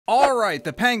Alright,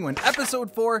 The Penguin,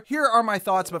 episode 4. Here are my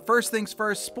thoughts, but first things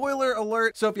first, spoiler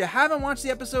alert. So if you haven't watched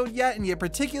the episode yet and you're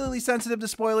particularly sensitive to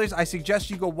spoilers, I suggest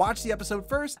you go watch the episode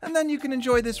first and then you can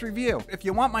enjoy this review. If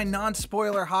you want my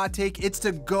non-spoiler hot take, it's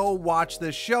to go watch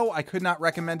this show. I could not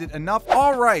recommend it enough.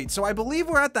 Alright, so I believe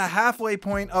we're at the halfway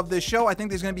point of this show. I think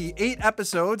there's going to be 8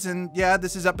 episodes, and yeah,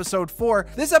 this is episode 4.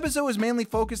 This episode is mainly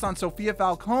focused on Sophia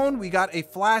Falcone. We got a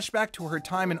flashback to her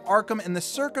time in Arkham and the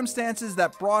circumstances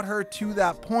that brought her to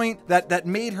that point that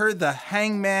made her the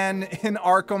hangman in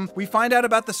Arkham. We find out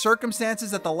about the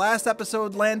circumstances that the last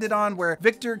episode landed on, where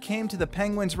Victor came to the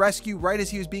Penguin's rescue right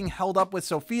as he was being held up with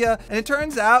Sophia, and it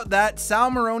turns out that Sal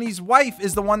Maroni's wife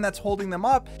is the one that's holding them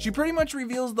up. She pretty much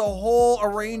reveals the whole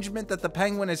arrangement that the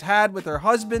Penguin has had with her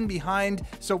husband behind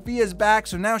Sophia's back,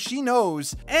 so now she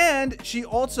knows, and she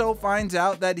also finds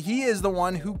out that he is the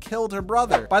one who killed her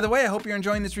brother. By the way, I hope you're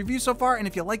enjoying this review so far, and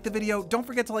if you like the video, don't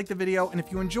forget to like the video, and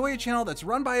if you enjoy a channel that's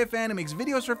run by a fan who makes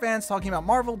videos for fans talking about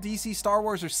Marvel, DC, Star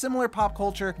Wars, or similar pop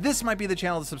culture, this might be the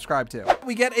channel to subscribe to.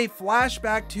 We get a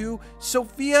flashback to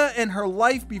Sophia and her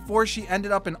life before she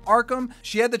ended up in Arkham.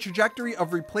 She had the trajectory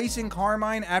of replacing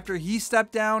Carmine after he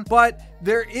stepped down, but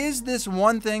there is this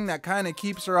one thing that kind of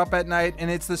keeps her up at night, and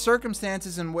it's the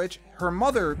circumstances in which her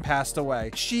mother passed away.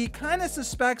 She kind of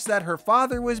suspects that her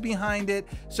father was behind it,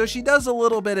 so she does a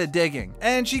little bit of digging.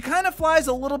 And she kind of flies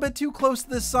a little bit too close to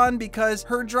the sun because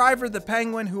her driver, the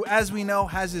Penguin, who as we know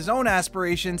has his own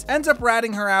aspirations, ends up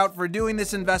ratting her out for doing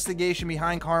this investigation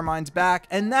behind Carmine's back,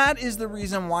 and that is the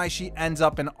reason why she ends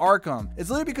up in Arkham. It's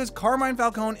literally because Carmine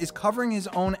Falcone is covering his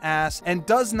own ass and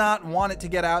does not want it to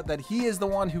get out that he is the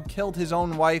one who killed his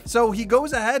own wife, so he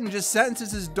goes ahead and just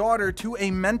sentences his daughter to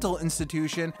a mental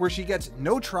institution where she gets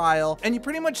no trial, and you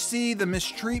pretty much see the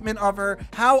mistreatment of her,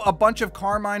 how a bunch of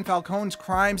Carmine Falcone's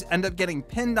crimes end up getting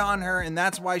pinned on her, and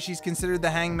that's why she's considered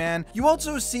the hangman. You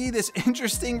also see this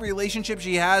interesting relationship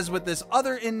she has with this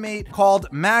other inmate called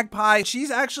Magpie.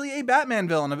 She's actually a Batman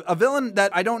villain, a villain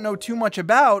that I don't know too much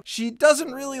about. She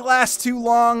doesn't really last too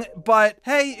long, but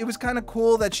hey, it was kind of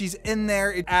cool that she's in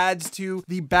there. It adds to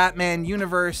the Batman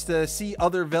universe to see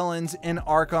other villains in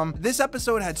Arkham. This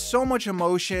episode had so much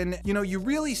emotion. You know, you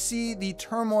really see the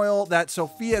turmoil that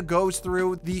Sophia goes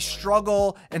through, the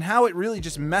struggle, and how it really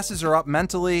just messes her up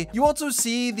mentally. You also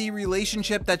see the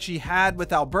relationship that she had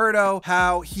with Alberto,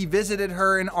 how he visited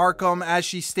her in Arkham, as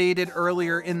she stated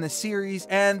earlier in the series,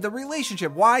 and the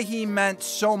relationship, why he meant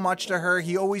so much to her.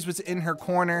 He always was in her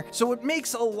corner, so it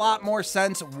makes a lot more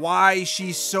sense why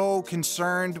she's so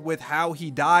concerned with how he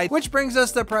died. Which brings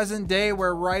us to present day,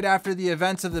 where right after the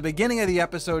events of the beginning of the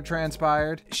episode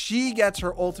transpired, she gets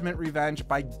her ultimate revenge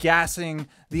by gassing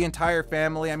the entire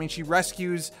family. I mean, she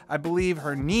rescues, I believe,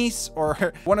 her niece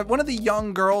or one of the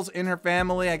young girls in her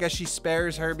family. I guess she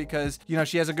spares her because, you know,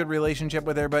 she has a good relationship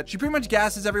with her, but she pretty much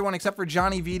gasses everyone except for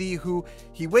Johnny Vitti, who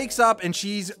he wakes up and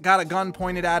she's got a gun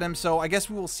pointed at him. So I guess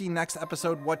we will see next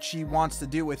episode what she wants to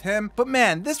do with him. But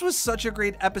man, this was such a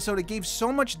great episode. It gave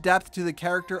so much depth to the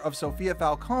character of Sophia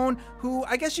Falcone, who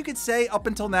I guess you could say up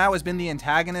until now has been the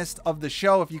antagonist of the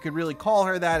show, if you could really call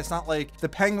her that. It's not like the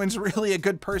Penguin's really a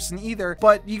good person either,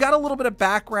 but you got a little bit of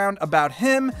background about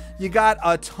him. You got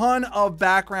a ton of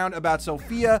background about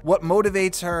Sophia, what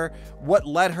motivates her, what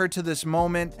led her to this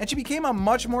moment, and she became a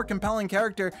much more compelling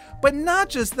character. But not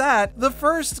just that, the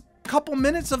first couple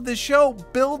minutes of this show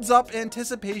builds up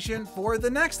anticipation for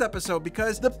the next episode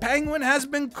because the Penguin has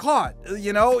been caught.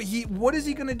 You know, what is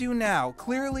he gonna do now?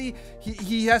 Clearly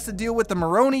he has to deal with the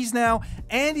Maronis now,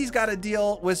 and he's got to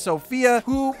deal with Sophia,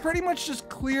 who pretty much just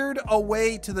cleared a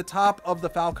way to the top of the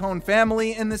Falcone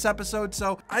family in this episode.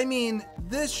 So I mean,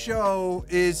 this show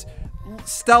is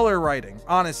stellar writing,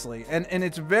 honestly, and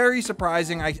it's very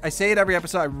surprising. I say it every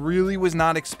episode, I really was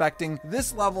not expecting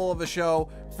this level of a show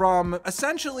from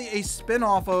essentially a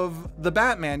spin-off of the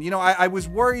Batman. You know, I was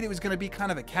worried it was going to be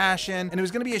kind of a cash-in, and it was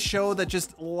going to be a show that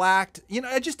just lacked, you know,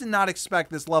 I just did not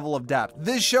expect this level of depth.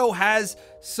 This show has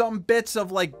some bits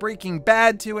of like Breaking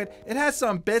Bad to it. It has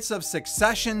some bits of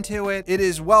Succession to it. It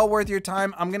is well worth your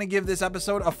time. I'm going to give this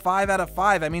episode a 5 out of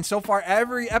 5. I mean, so far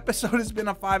every episode has been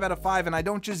a 5 out of 5, and I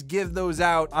don't just give those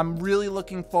out. I'm really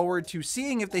looking forward to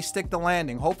seeing if they stick the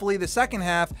landing. Hopefully the second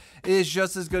half is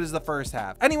just as good as the first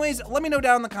half. Anyways, let me know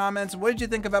down in the comments, what did you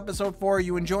think of episode 4? Are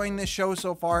you enjoying this show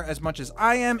so far as much as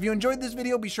I am? If you enjoyed this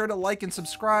video, be sure to like and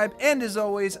subscribe. And as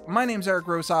always, my name's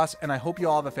Rosas, and I hope you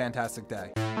all have a fantastic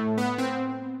day.